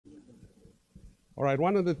All right,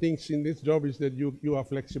 one of the things in this job is that you are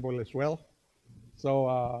flexible as well.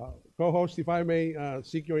 So, co-host, if I may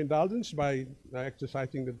seek your indulgence by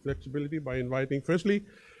exercising that flexibility by inviting, firstly,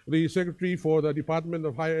 the Secretary for the Department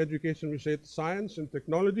of Higher Education, Research, Science and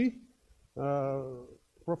Technology,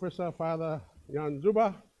 Professor Father Jan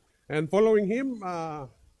Czuba, and following him,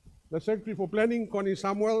 the Secretary for Planning, Connie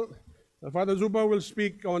Samuel. Father Czuba will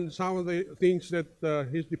speak on some of the things that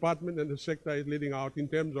his department and the sector is leading out in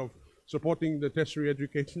terms of supporting the tertiary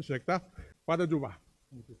education sector. Father Czuba.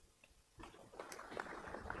 Thank you.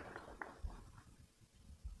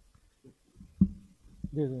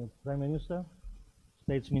 Dear Prime Minister,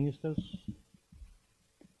 States Ministers,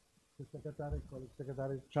 Secretary, College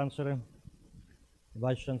Secretary, Chancellor,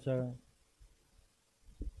 Vice Chancellor,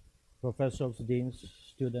 Professors, Deans,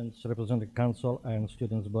 Students Representative Council, and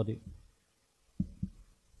Students Body.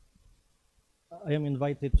 I am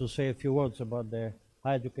invited to say a few words about the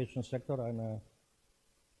higher education sector, and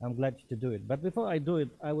I'm glad to do it. But before I do it,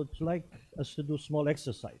 I would like us to do a small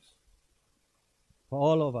exercise for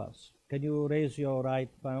all of us. Can you raise your right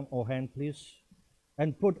palm or hand, please,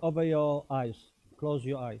 and put over your eyes, close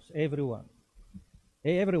your eyes, everyone.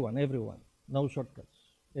 Hey, everyone, no shortcuts,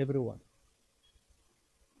 everyone.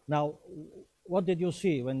 Now, what did you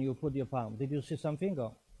see when you put your palm? Did you see something?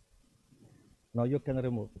 Or? No, you can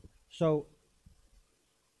remove. So,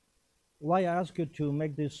 why I ask you to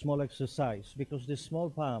make this small exercise? Because this small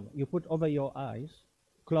palm you put over your eyes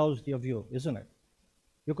closed your view, isn't it?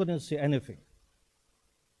 You couldn't see anything.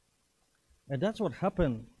 And that's what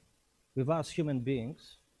happened with us human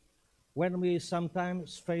beings. When we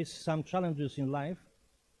sometimes face some challenges in life,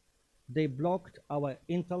 they blocked our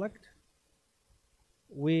intellect.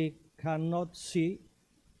 We cannot see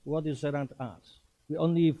what is around us. We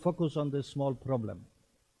only focus on the small problem.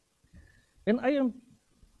 And I am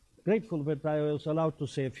grateful that I was allowed to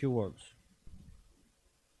say a few words.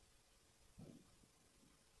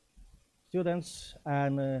 Students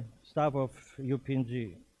and staff of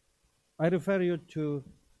UPNG, I refer you to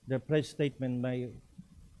the press statement made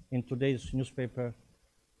in today's newspaper,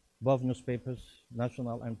 both newspapers,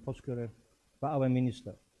 National and Post-Courier, by our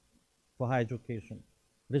Minister for Higher Education,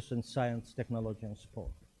 Research, Science, Technology and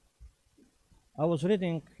Sport. I was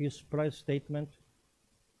reading his press statement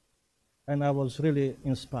and I was really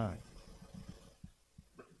inspired.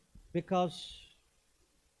 Because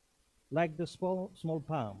like the small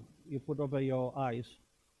palm you put over your eyes,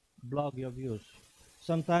 block your views.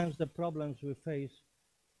 Sometimes the problems we face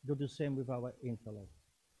do the same with our intellect.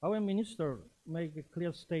 Our minister made a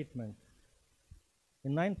clear statement.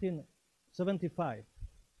 In 1975,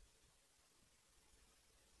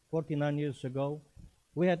 49 years ago,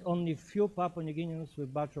 we had only few Papua New Guineans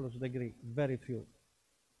with bachelor's degree, very few.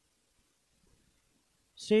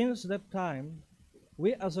 Since that time,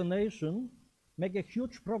 we as a nation make a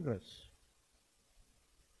huge progress.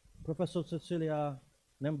 Professor Cecilia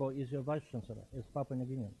Nembo is your Vice Chancellor, is Papua New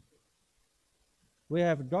Guinea. We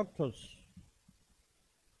have doctors,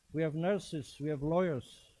 we have nurses, we have lawyers,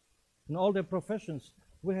 in all the professions,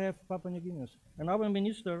 we have Papua New Guineans. And our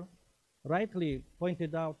minister rightly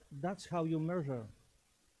pointed out that's how you measure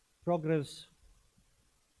progress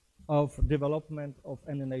of development of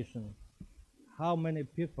any nation. How many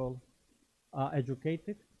people are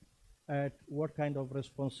educated, and what kind of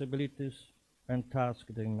responsibilities and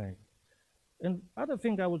tasks they make. And other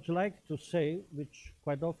thing I would like to say, which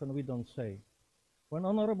quite often we don't say, when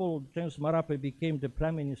Honorable James Marape became the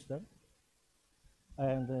Prime Minister,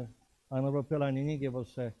 and Honorable Pela Ninigi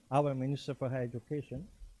was our Minister for Higher Education,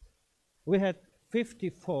 we had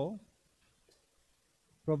 54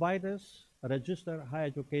 providers registered higher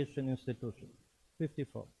education institutions,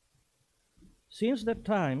 54. Since that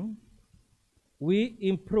time, we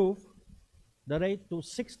improved the rate to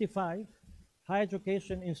 65 higher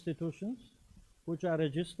education institutions which are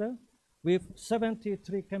registered with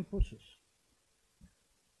 73 campuses.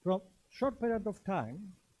 From short period of time,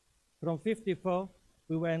 from 54,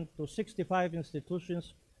 we went to 65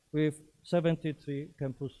 institutions with 73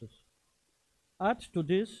 campuses. Add to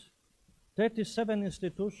this, 37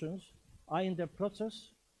 institutions are in the process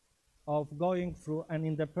of going through an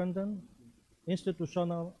independent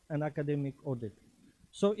institutional and academic audit.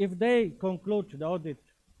 So if they conclude the audit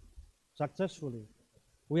successfully,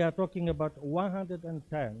 we are talking about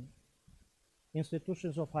 110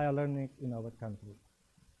 institutions of higher learning in our country.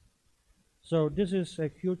 So this is a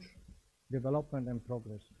huge development and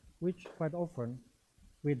progress, which quite often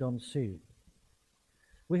we don't see.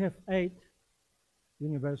 We have 8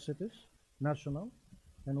 universities, national,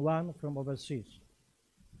 and 1 from overseas,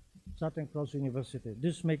 Southern Cross University.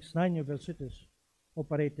 This makes 9 universities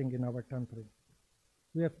operating in our country.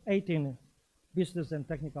 We have 18 business and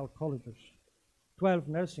technical colleges, 12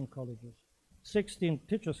 nursing colleges, 16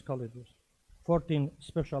 teachers colleges, 14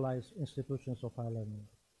 specialized institutions of higher learning.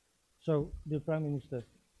 So, dear Prime Minister,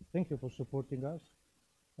 thank you for supporting us.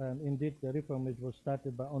 And indeed, the reform which was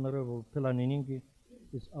started by Honorable Pelaniningi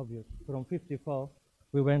is obvious. From 54,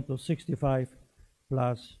 we went to 65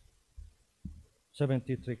 plus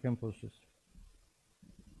 73 campuses.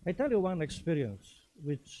 I tell you one experience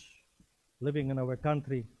which, living in our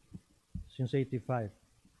country since 85,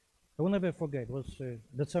 I will never forget. It was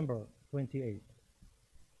December 28.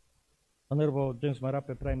 Honorable James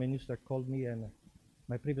Marape, Prime Minister, called me and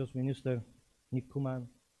my previous minister, Nick Kuman,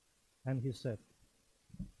 and he said,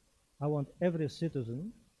 I want every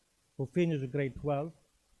citizen who finished grade 12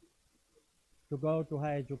 to go to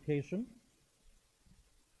higher education,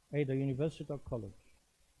 either university or college.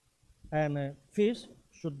 And fees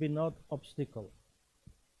should be not obstacle.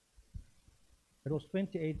 It was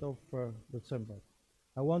 28th of December.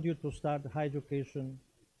 I want you to start the higher education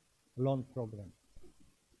loan program.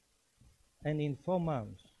 And in 4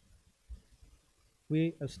 months,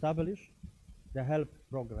 we established the HELP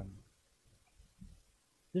program.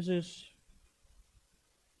 This is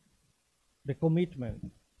the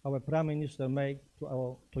commitment our Prime Minister made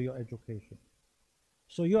to your education.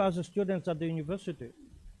 So you as a student at the university,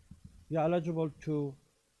 you are eligible to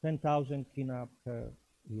 10,000 kina per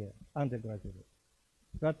year, undergraduate.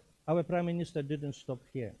 But our Prime Minister didn't stop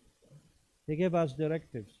here. He gave us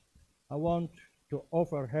directives. I want to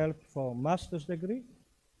offer help for master's degree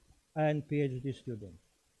and PhD students.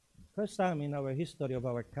 First time in our history of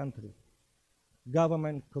our country,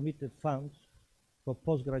 government committed funds for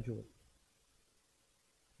postgraduate,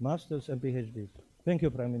 masters and PhDs. Thank you,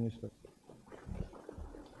 Prime Minister.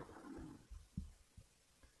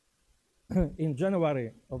 In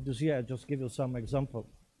January of this year, I just give you some example.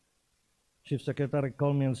 Chief Secretary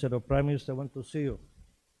called me and said, oh, Prime Minister, I want to see you.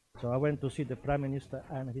 So I went to see the Prime Minister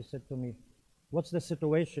and he said to me, what's the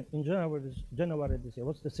situation in January this year?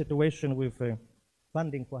 What's the situation with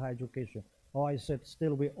funding for higher education? Oh, I said,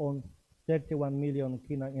 still we own 31 million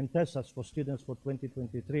kina in Tesas for students for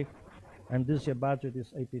 2023, and this year budget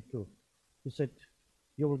is 82. He said,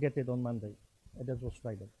 you will get it on Monday. And that was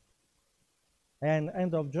Friday. And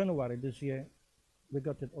end of January this year, we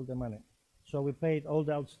got it all the money. So we paid all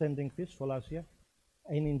the outstanding fees for last year.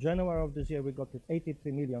 And in January of this year, we got it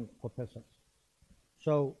 83 million for Tesas.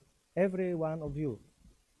 So every one of you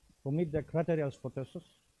who meet the criteria for Tesas,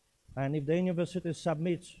 and if the university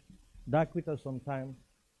submits the acquittals on time,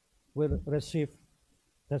 will receive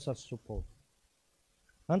Tesas support.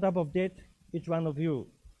 On top of that, each one of you,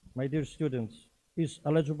 my dear students, is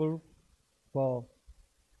eligible for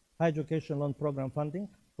higher education loan program funding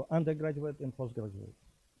for undergraduate and postgraduate.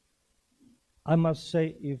 I must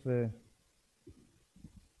say, if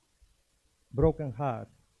broken heart,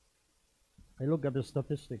 I look at the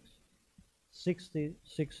statistics,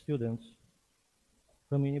 66 students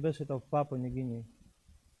from University of Papua New Guinea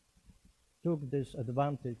took this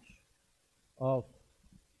advantage of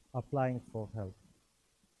applying for help.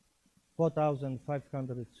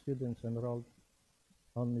 4,500 students enrolled,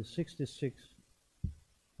 only 66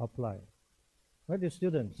 applied. My dear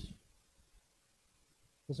students,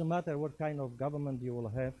 doesn't matter what kind of government you will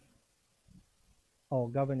have, or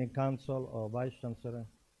governing council or vice chancellor,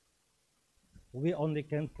 we only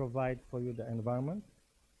can provide for you the environment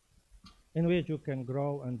in which you can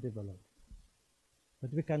grow and develop.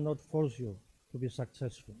 But we cannot force you to be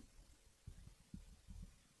successful.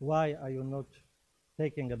 Why are you not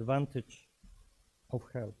taking advantage of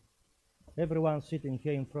help? Everyone sitting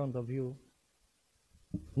here in front of you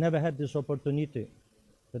never had this opportunity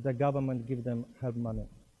that the government give them help money.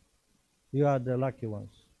 You are the lucky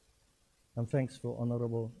ones. And thanks for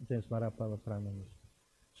Honorable James Marape, our Prime Minister.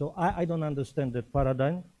 So I don't understand that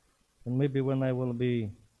paradigm, and maybe when I will be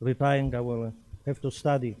retiring, I will have to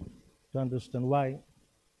study to understand why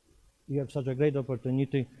you have such a great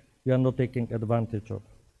opportunity you are not taking advantage of.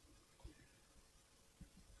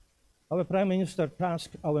 Our Prime Minister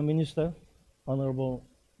tasked our Minister, Honorable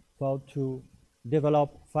Fau, to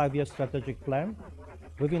develop 5-year strategic plan.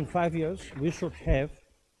 Within 5 years, we should have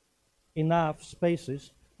enough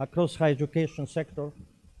spaces across higher education sector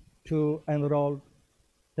to enroll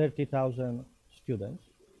 30,000 students.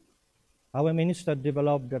 Our Minister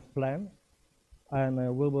developed that plan, and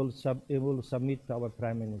we will submit to our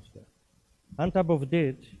Prime Minister. On top of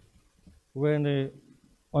that, when the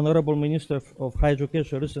Honorable Minister of Higher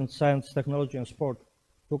Education, Research, Science, Technology and Sport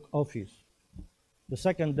took office, the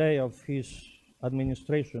second day of his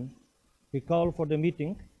administration, he called for the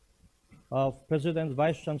meeting of presidents,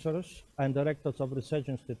 vice chancellors, and directors of research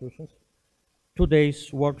institutions, 2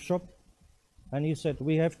 days workshop and he said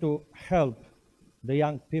we have to help the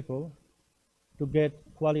young people to get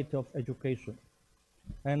quality of education.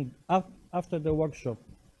 And after the workshop,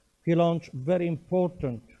 he launched very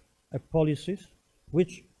important policies,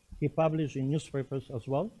 which he published in newspapers as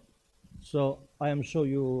well. So I am sure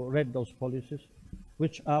you read those policies,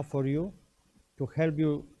 which are for you to help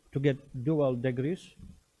you to get dual degrees,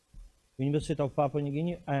 University of Papua New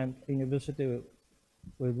Guinea and university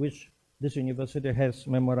with which this university has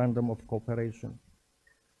memorandum of cooperation.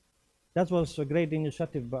 That was a great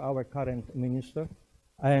initiative by our current minister,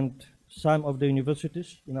 and some of the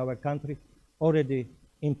universities in our country already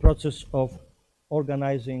in process of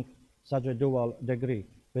organizing such a dual degree.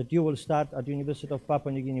 But you will start at the University of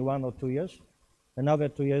Papua New Guinea 1 or 2 years, another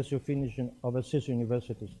 2 years you finish in overseas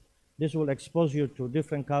universities. This will expose you to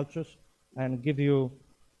different cultures and give you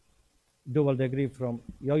dual degree from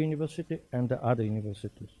your university and the other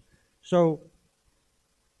universities. So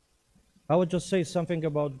I would just say something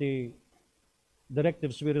about the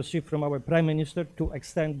directives we received from our Prime Minister to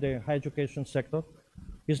extend the higher education sector.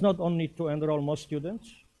 It's not only to enroll more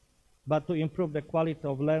students, but to improve the quality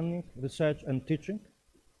of learning, research, and teaching,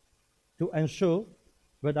 to ensure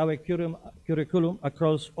that our curriculum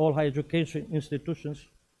across all higher education institutions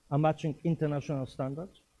are matching international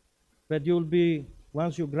standards, that you'll be,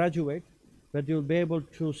 once you graduate, that you'll be able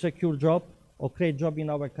to secure job or create job in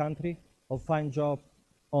our country or find job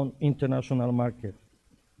on international market.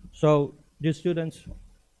 So the students,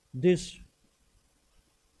 this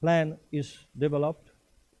plan is developed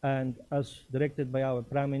and as directed by our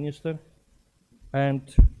Prime Minister, and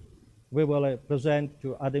we will present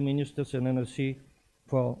to other ministers and NRC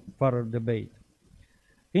for further debate.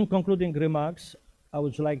 In concluding remarks, I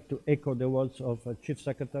would like to echo the words of Chief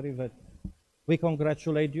Secretary that we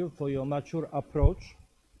congratulate you for your mature approach,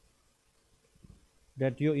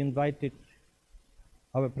 that you invited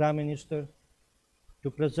our Prime Minister to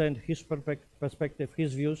present his perspective,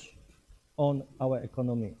 his views on our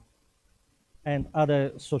economy and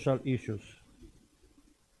other social issues.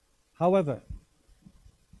 However,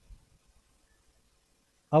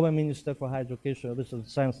 our Minister for Higher Education, Research,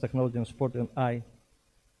 Science, Technology and Sport and I,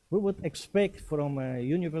 we would expect from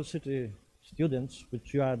university students,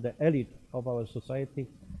 which you are the elite of our society,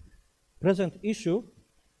 present issue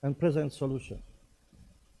and present solution.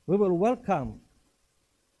 We will welcome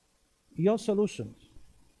your solutions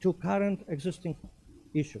to current existing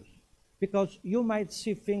issues, because you might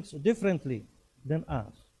see things differently than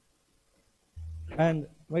us. And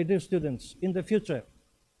my dear students, in the future,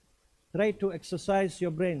 try to exercise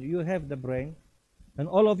your brain. You have the brain, and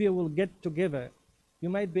all of you will get together. You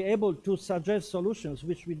might be able to suggest solutions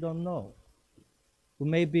which we don't know.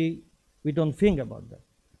 Maybe we don't think about that.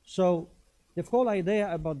 So the whole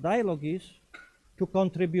idea about dialogue is to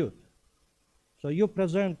contribute. So you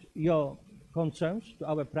present your concerns to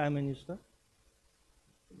our Prime Minister,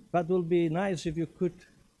 but it will be nice if you could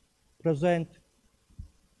present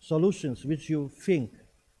solutions which you think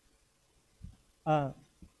are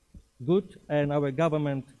good and our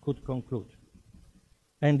government could conclude,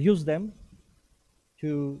 and use them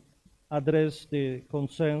to address the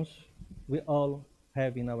concerns we all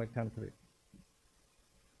have in our country.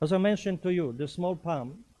 As I mentioned to you, the small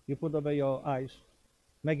palm you put over your eyes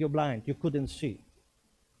make you blind, you couldn't see.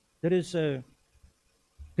 There is a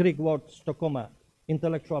Greek word, stokoma,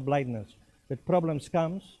 intellectual blindness, that problems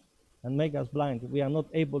comes and make us blind. We are not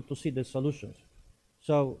able to see the solutions.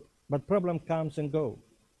 So, but problem comes and go.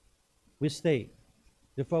 We stay.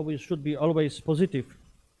 Therefore, we should be always positive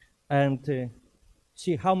and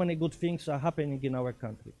see how many good things are happening in our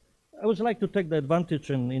country. I would like to take the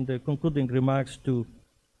advantage in the concluding remarks to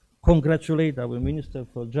congratulate our Minister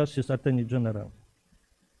for Justice, Attorney General.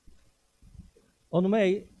 On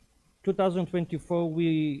May 2024,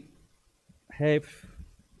 we have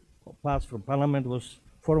passed from Parliament, was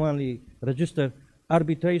formally registered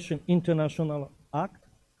Arbitration International Act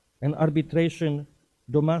and Arbitration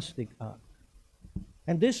Domestic Act.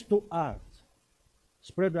 And these two acts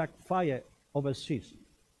spread like fire overseas,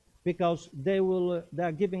 because they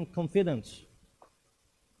are giving confidence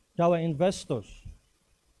to our investors,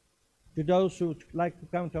 to those who would like to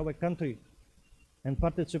come to our country and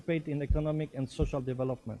participate in economic and social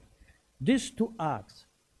development. These two acts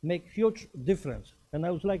make huge difference, and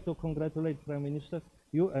I would like to congratulate Prime Minister,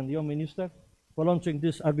 you and your minister, for launching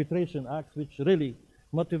this arbitration act, which really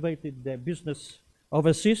motivated the business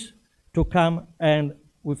overseas to come and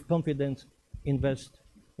with confidence invest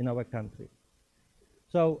in our country.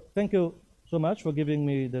 So thank you so much for giving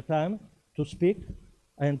me the time to speak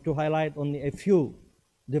and to highlight only a few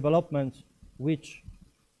developments which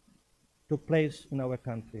took place in our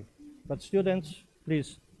country. But students,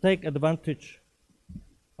 please take advantage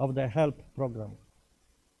of the HELP program.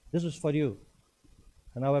 This is for you.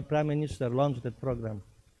 And our Prime Minister launched that program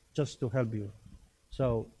just to help you.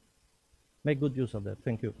 So make good use of that.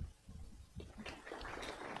 Thank you.